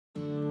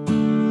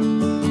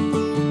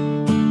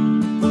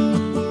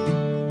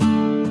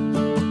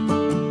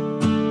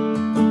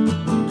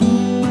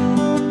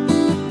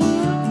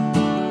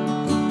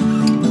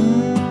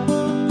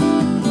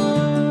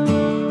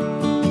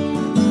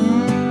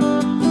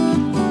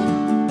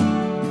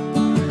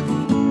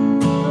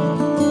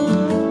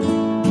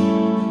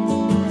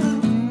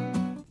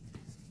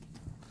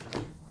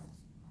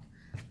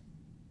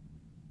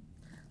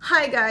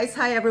guys,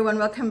 hi everyone,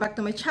 welcome back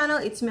to my channel.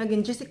 It's me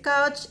again, Jessica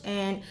Couch,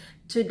 and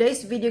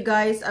today's video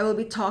guys, I will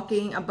be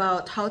talking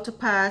about how to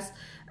pass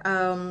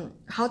and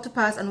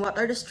what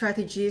are the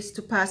strategies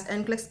to pass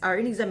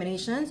Nclex-rn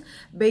examinations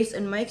based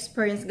on my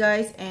experience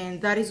guys.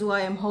 And that is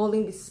why I'm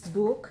holding this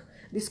book,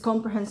 this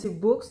comprehensive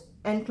books,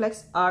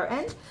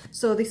 Nclex-rn.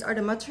 So these are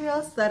the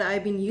materials that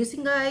I've been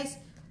using guys.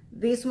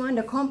 This one,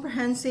 the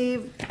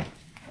comprehensive,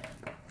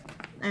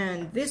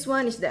 and this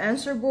one is the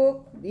answer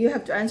book. You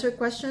have to answer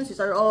questions. These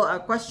are all our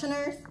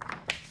questionnaires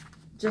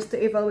just to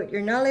evaluate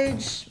your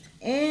knowledge.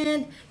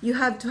 And you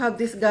have to have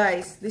this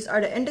guys. These are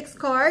the index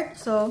card,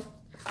 so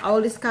I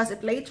will discuss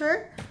it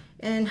later.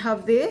 And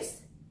have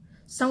this.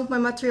 Some of my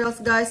materials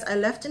guys I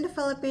left in the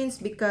Philippines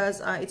because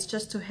it's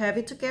just too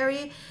heavy to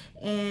carry.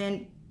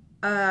 And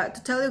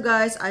to tell you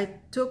guys, I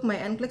took my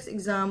NCLEX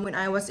exam when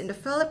I was in the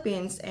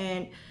Philippines,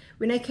 and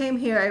when I came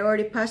here, I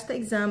already passed the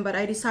exam, but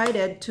I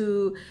decided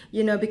to,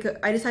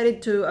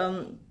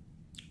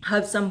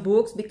 have some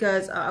books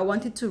because I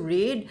wanted to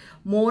read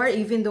more,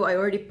 even though I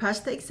already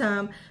passed the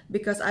exam,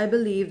 because I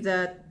believe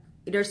that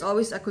there's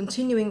always a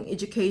continuing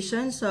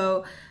education.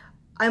 So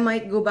I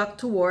might go back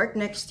to work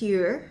next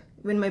year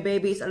when my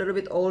baby is a little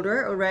bit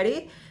older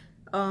already.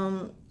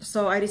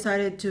 So I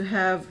decided to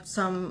have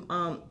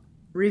some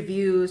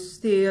reviews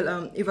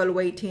still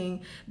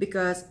evaluating,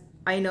 because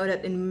I know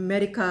that in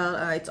medical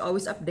it's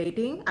always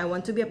updating. I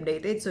want to be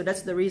updated, so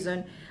that's the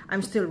reason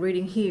I'm still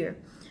reading here.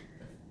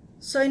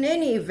 So in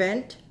any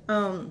event,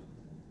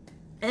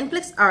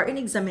 Nclex-rn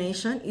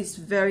examination is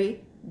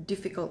very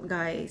difficult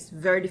guys,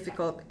 very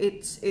difficult.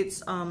 It's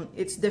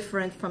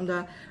different from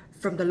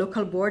the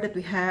local board that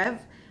we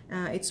have.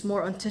 It's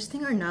more on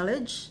testing our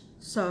knowledge,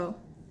 so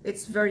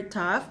it's very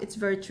tough. It's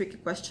very tricky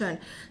question.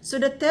 So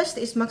the test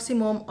is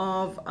maximum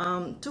of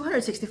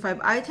 265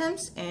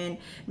 items and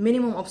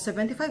minimum of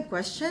 75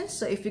 questions.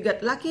 So if you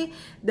get lucky,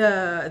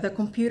 the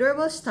computer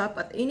will stop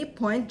at any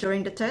point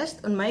during the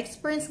test. On my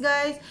experience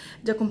guys,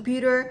 the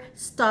computer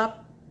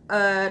stopped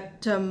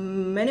at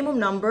minimum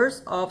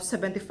numbers of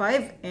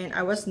 75, and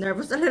I was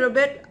nervous a little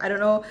bit. I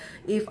don't know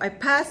if I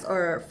passed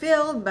or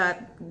failed, but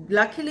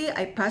luckily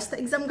I passed the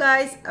exam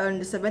guys on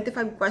the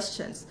 75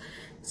 questions.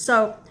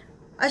 So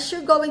as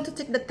you're going to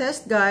take the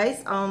test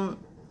guys,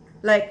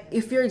 like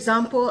if for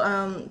example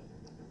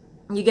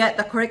you get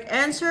the correct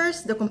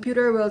answers, the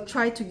computer will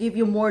try to give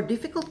you more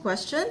difficult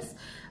questions.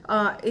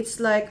 It's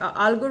like an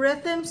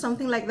algorithm,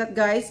 something like that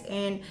guys,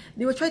 and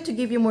they will try to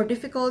give you more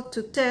difficult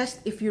to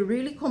test if you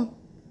really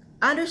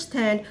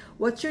understand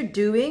what you're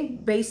doing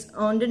based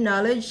on the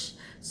knowledge.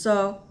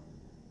 So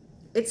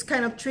it's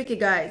kind of tricky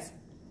guys.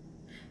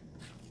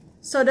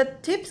 So the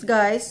tips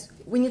guys,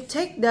 when you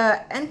take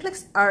the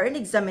Nclex-rn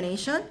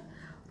examination,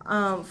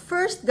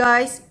 first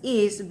guys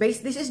is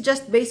this is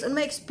just based on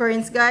my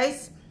experience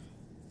guys.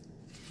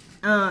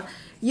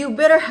 You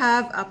better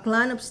have a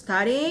plan of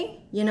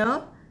studying.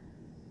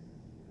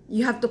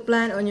 You have to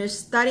plan on your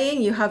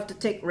studying. You have to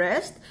take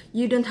rest.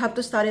 You don't have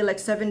to study like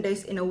 7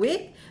 days in a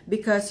week,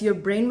 because your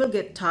brain will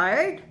get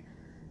tired.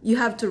 You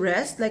have to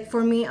rest. Like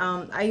for me,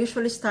 I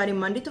usually study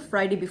Monday to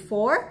Friday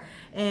before,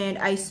 and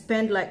I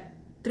spend like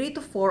 3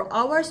 to 4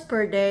 hours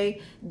per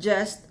day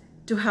just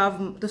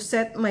to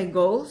set my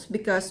goals,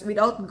 because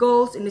without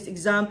goals in this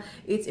exam,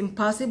 it's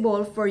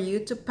impossible for you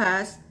to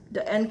pass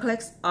the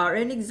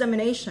Nclex-rn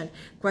examination.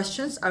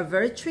 Questions are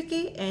very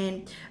tricky,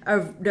 and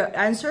the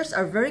answers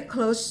are very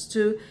close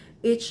to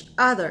each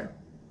other.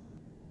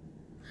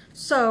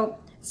 So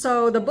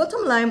the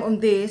bottom line on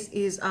this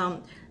is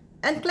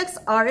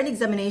Nclex-rn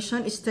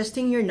examination is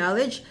testing your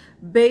knowledge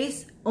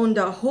based on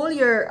the whole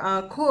year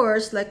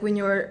course, like when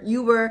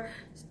you were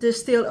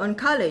still on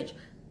college.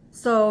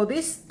 So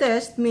this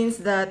test means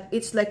that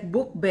it's like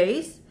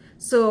book-based.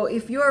 So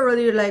if you are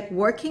really like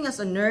working as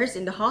a nurse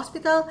in the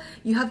hospital,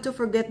 you have to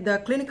forget the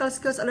clinical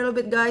skills a little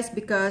bit guys,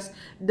 because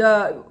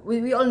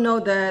we all know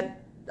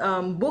that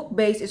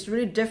book-based is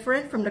really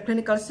different from the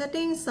clinical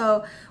setting.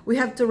 So we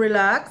have to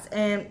relax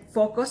and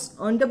focus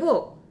on the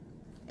book.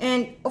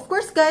 And of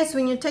course guys,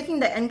 when you're taking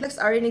the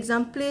Nclex-rn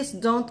exam, please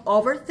don't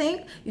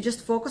overthink. You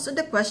just focus on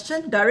the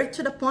question, direct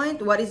to the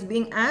point what is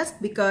being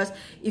asked, because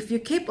if you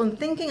keep on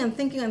thinking and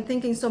thinking and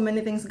thinking so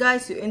many things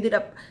guys, you ended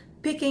up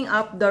picking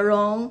up the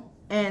wrong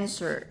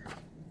answer.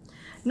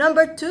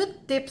 Number 2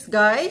 tips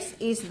guys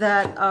is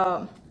that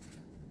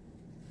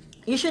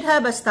you should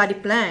have a study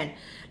plan.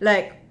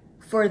 Like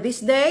for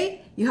this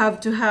day, you have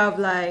to have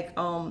like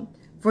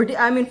for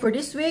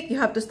this week, you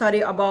have to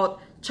study about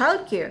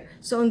childcare.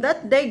 So on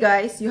that day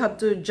guys, you have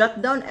to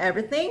jot down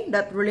everything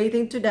that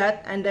relating to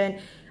that, and then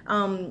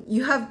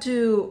you have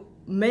to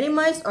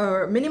maximize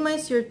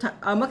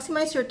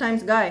your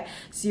times guys.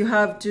 So you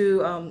have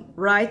to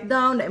write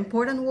down the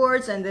important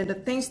words, and then the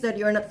things that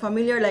you're not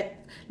familiar, like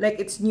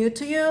it's new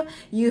to you,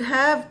 you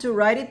have to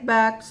write it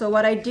back. So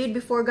what I did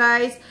before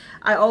guys,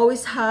 I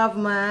always have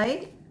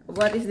my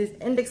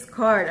index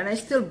card, and I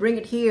still bring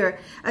it here.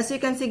 As you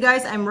can see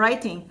guys, I'm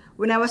writing.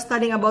 When I was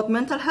studying about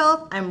mental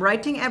health, I'm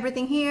writing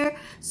everything here,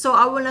 so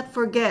I will not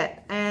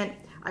forget. And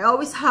I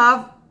always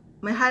have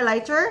my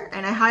highlighter,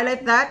 and I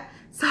highlight that.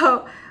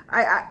 So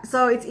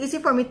So it's easy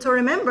for me to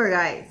remember,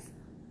 guys.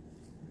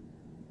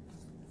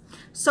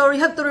 So you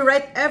have to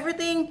rewrite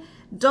everything.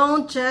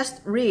 Don't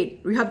just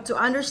read. You have to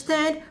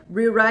understand,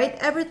 rewrite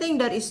everything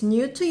that is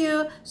new to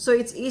you, so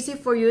it's easy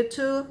for you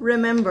to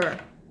remember.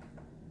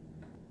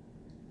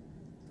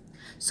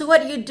 So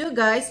what you do,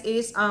 guys,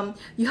 is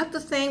you have to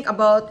think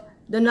about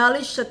the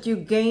knowledge that you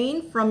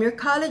gain from your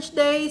college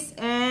days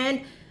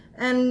and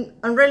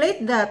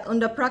relate that on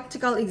the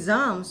practical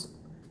exams.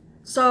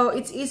 So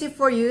it's easy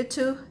for you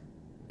to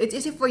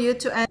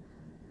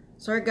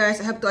sorry guys,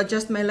 I have to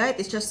adjust my light.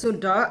 It's just so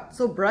dark,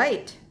 so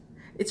bright.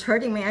 It's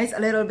hurting my eyes a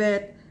little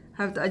bit.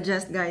 Have to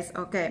adjust, guys.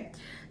 Okay.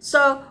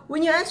 So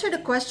when you answer the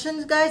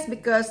questions, guys,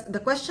 because the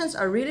questions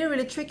are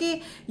really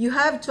tricky, you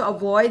have to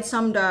avoid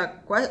some of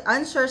the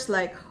answers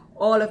like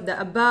all of the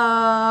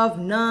above,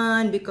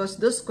 none, because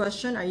those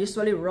questions are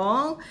usually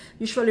wrong.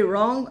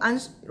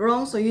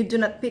 So you do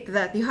not pick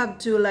that. You have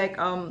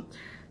to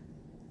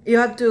you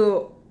have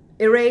to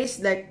erase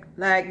like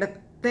the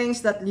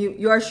things that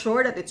you are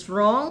sure that it's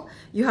wrong.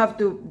 You have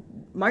to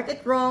mark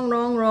it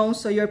wrong,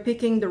 so you're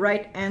picking the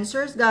right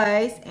answers,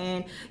 guys.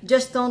 And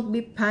just don't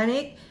be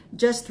panic,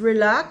 just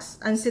relax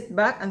and sit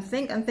back and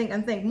think.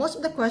 Most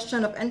of the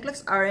question of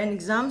Nclex-rn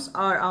exams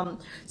are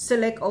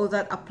select all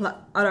that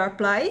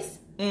applies,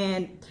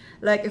 and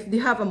like if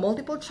you have a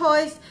multiple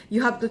choice,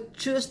 you have to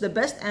choose the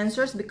best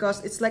answers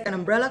because it's like an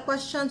umbrella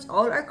questions.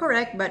 All are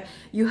correct, but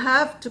you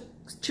have to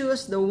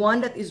choose the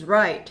one that is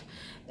right.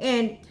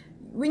 And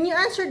when you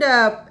answer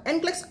the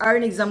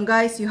Nclex-rn exam,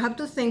 guys, you have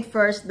to think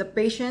first the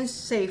patient's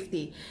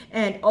safety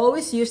and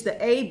always use the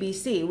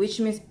ABC, which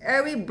means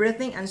airway,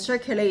 breathing, and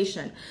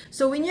circulation.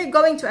 So when you're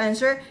going to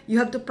answer, you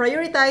have to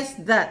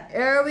prioritize that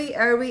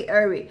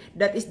airway.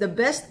 That is the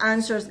best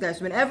answers,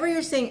 guys. Whenever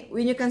you're saying,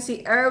 when you can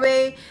see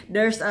airway,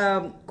 there's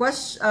a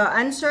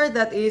answer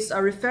that is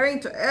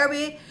referring to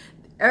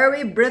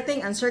airway,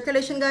 breathing, and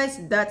circulation, guys.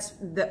 That's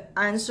the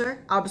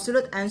answer,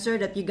 absolute answer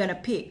that you're gonna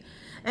pick.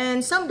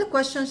 And some of the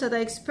questions that I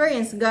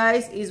experienced,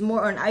 guys, is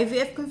more on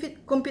IVF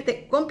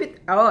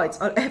oh, it's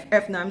all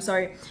FF now, I'm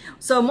sorry.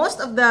 So most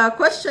of the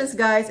questions,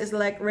 guys, is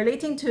like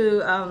relating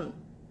to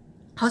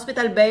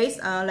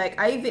hospital-based, like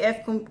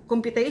IVF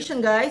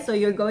computation, guys. So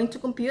you're going to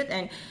compute,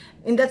 and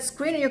in that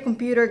screen on your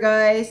computer,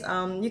 guys,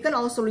 you can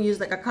also use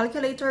like a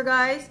calculator,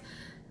 guys.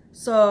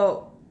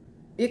 So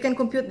you can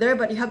compute there,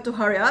 but you have to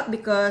hurry up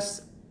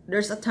because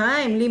there's a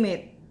time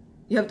limit.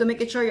 You have to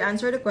make sure you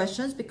answer the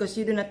questions because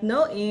you do not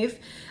know if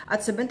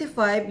at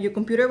 75 your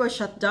computer will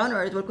shut down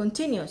or it will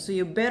continue. So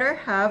you better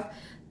have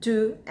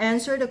to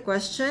answer the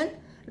question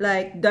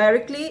like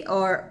directly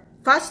or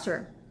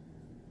faster.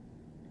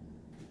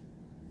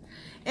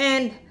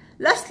 And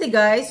lastly,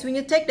 guys, when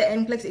you take the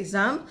Nclex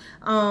exam,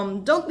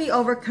 don't be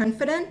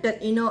overconfident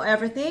that you know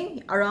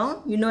everything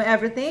around. You know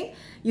everything.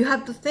 You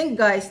have to think,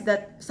 guys,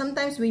 that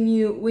sometimes when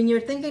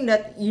you're thinking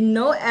that you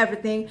know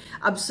everything,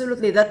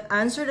 absolutely that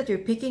answer that you're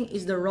picking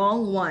is the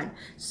wrong one.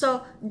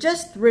 So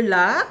just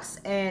relax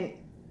and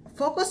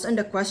focus on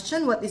the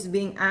question, what is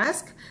being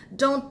asked.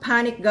 Don't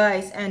panic,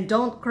 guys, and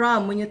don't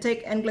cram. When you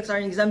take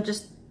Nclex-rn exam,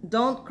 just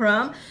don't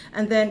cram,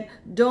 and then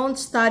don't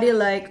study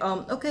like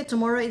okay,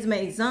 tomorrow is my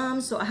exam,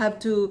 so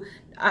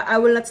I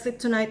will not sleep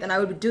tonight and I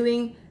will be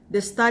doing the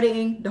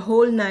studying the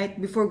whole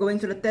night before going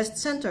to the test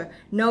center.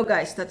 No,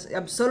 guys, that's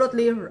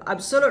absolutely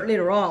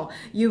wrong.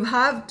 You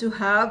have to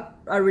have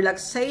a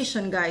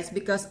relaxation, guys,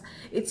 because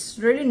it's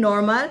really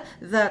normal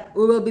that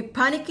we will be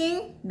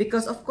panicking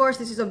because of course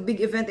this is a big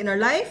event in our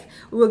life.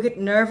 We will get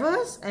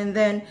nervous and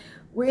then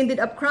we ended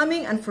up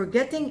cramming and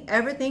forgetting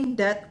everything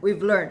that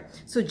we've learned.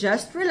 So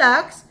just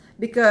relax,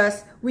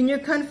 because when you're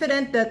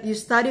confident that you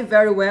study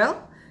very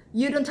well,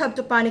 you don't have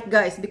to panic,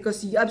 guys,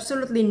 because you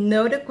absolutely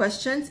know the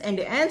questions and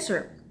the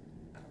answer.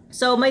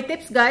 So my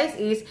tips, guys,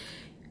 is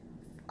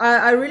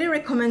I really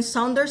recommend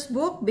Saunders'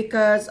 book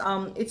because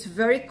it's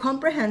very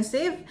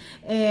comprehensive,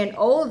 and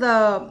all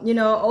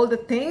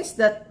the things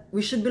that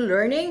we should be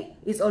learning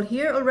is all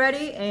here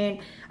already. And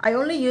I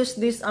only use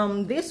this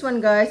one,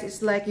 guys.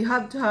 It's like you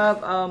have to have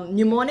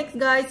mnemonics,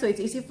 guys, so it's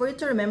easy for you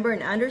to remember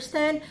and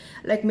understand.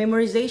 Like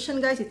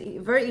memorization, guys,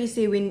 it's very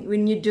easy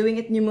when you're doing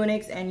it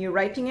mnemonics and you're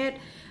writing it.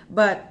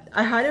 But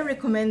I highly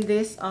recommend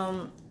this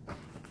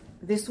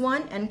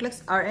one,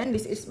 Nclex-rn.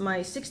 This is my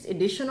 6th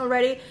edition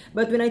already,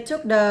 but when I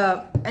took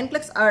the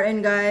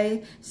Nclex-rn,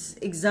 guys,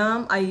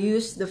 exam, I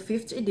used the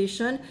 5th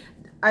edition.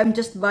 I'm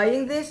just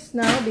buying this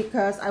now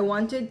because I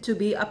wanted to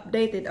be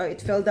updated. Oh, it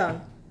fell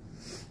down.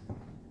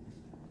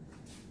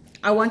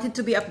 I wanted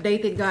to be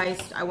updated, guys.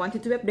 I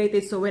wanted to be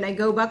updated, so when I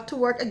go back to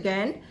work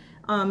again,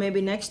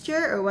 maybe next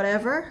year or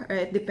whatever,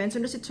 it depends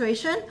on the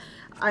situation,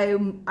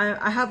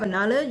 I have a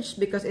knowledge,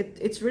 because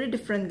it's really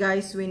different,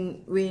 guys,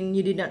 when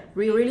you did not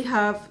really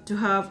have to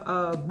have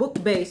a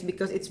book base,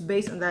 because it's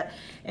based on that.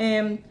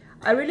 And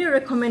I really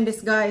recommend this,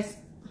 guys.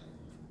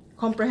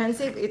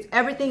 Comprehensive,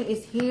 everything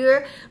is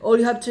here. All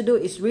you have to do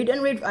is read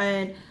and read.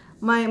 And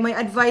my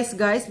advice,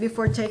 guys,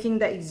 before taking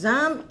the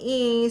exam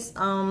is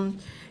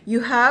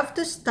you have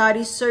to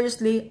study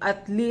seriously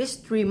at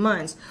least 3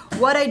 months.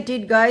 What I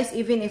did, guys,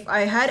 even if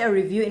I had a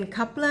review in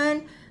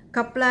Kaplan,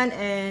 Kaplan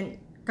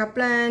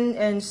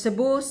and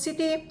Cebu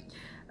City,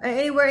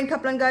 anywhere in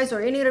Kaplan, guys,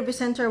 or any review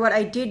center. What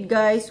I did,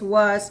 guys,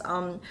 was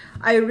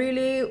I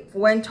really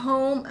went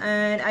home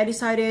and I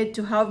decided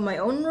to have my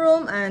own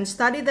room and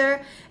study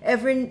there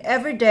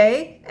every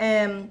day,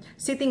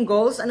 setting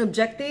goals and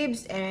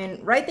objectives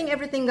and writing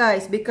everything,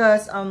 guys,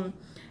 because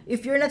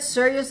if you're not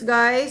serious,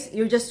 guys,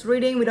 you're just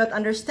reading without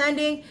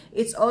understanding,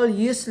 it's all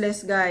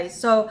useless, guys.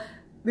 So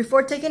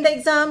before taking the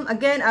exam,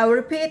 again, I will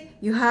repeat,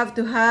 you have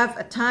to have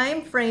a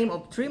time frame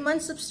of 3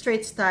 months of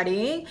straight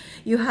studying.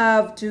 You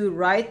have to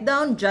write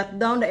down, jot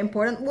down the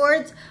important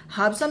words,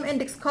 have some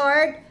index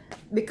card,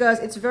 because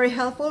it's very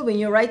helpful when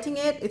you're writing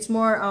it. It's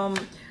more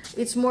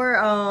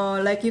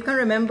like you can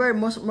remember,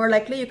 more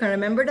likely you can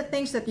remember the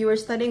things that you were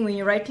studying when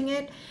you're writing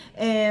it.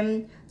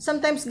 And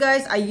sometimes,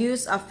 guys, I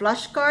use a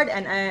flashcard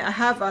and I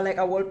have like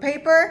a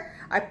wallpaper.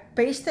 I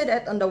pasted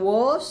it on the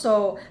wall,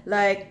 so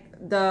like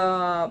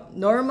the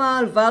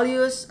normal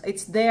values,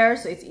 it's there,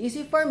 so it's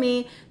easy for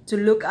me to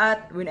look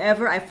at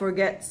whenever I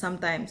forget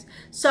sometimes.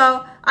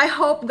 So I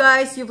hope,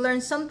 guys, you've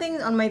learned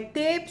something on my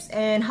tips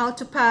and how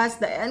to pass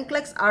the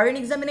Nclex-rn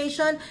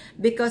examination,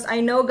 because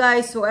I know,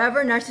 guys,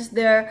 whoever nurses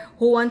there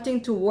who wanting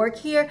to work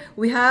here,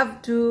 we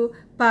have to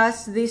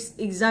pass this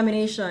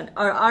examination.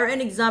 Our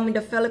RN exam in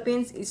the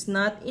Philippines is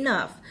not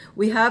enough.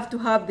 We have to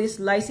have this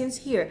license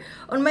here.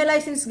 On my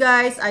license,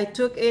 guys, I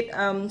took it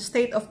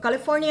state of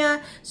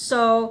California,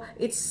 so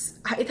it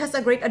has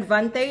a great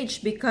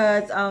advantage,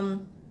 because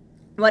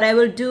what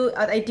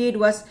I did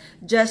was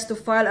just to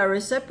file a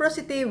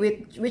reciprocity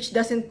which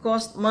doesn't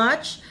cost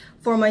much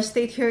for my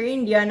state here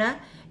in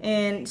Indiana.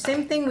 And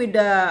same thing with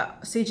the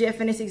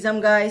CGFNS exam,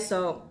 guys.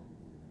 So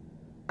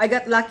I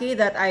got lucky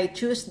that I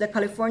choose the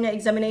California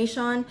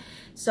examination,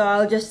 so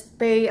I'll just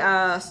pay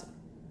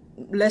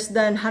less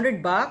than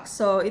 $100.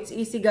 So it's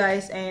easy,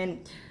 guys,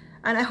 and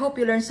I hope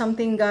you learned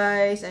something,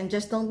 guys. And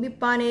just don't be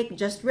panic,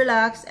 just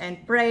relax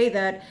and pray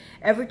that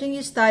everything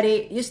you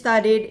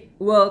studied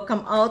will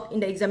come out in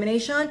the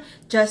examination.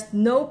 Just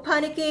no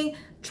panicking,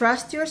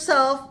 trust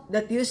yourself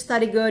that you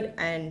study good,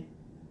 and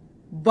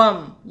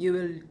boom, you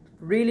will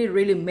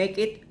really make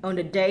it on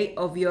the day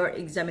of your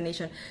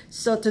examination.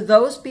 So to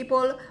those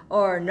people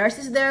or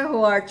nurses there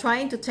who are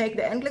trying to take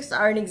the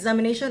Nclex-rn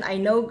examination, I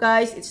know,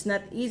 guys, it's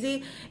not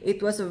easy.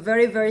 It was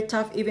very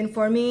tough even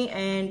for me,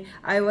 and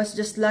I was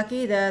just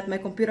lucky that my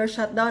computer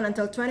shut down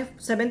until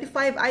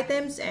 75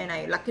 items, and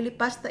I luckily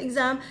passed the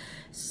exam.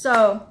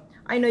 So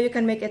I know you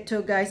can make it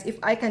too, guys. If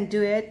I can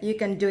do it, you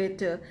can do it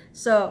too.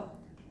 So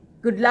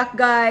good luck,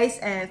 guys,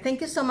 and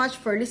thank you so much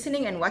for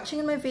listening and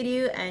watching my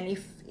video. And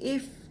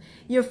if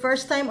your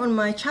first time on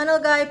my channel,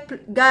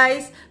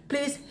 guys,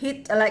 please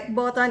hit a like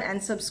button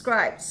and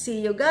subscribe.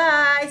 See you,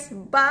 guys.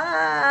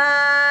 Bye.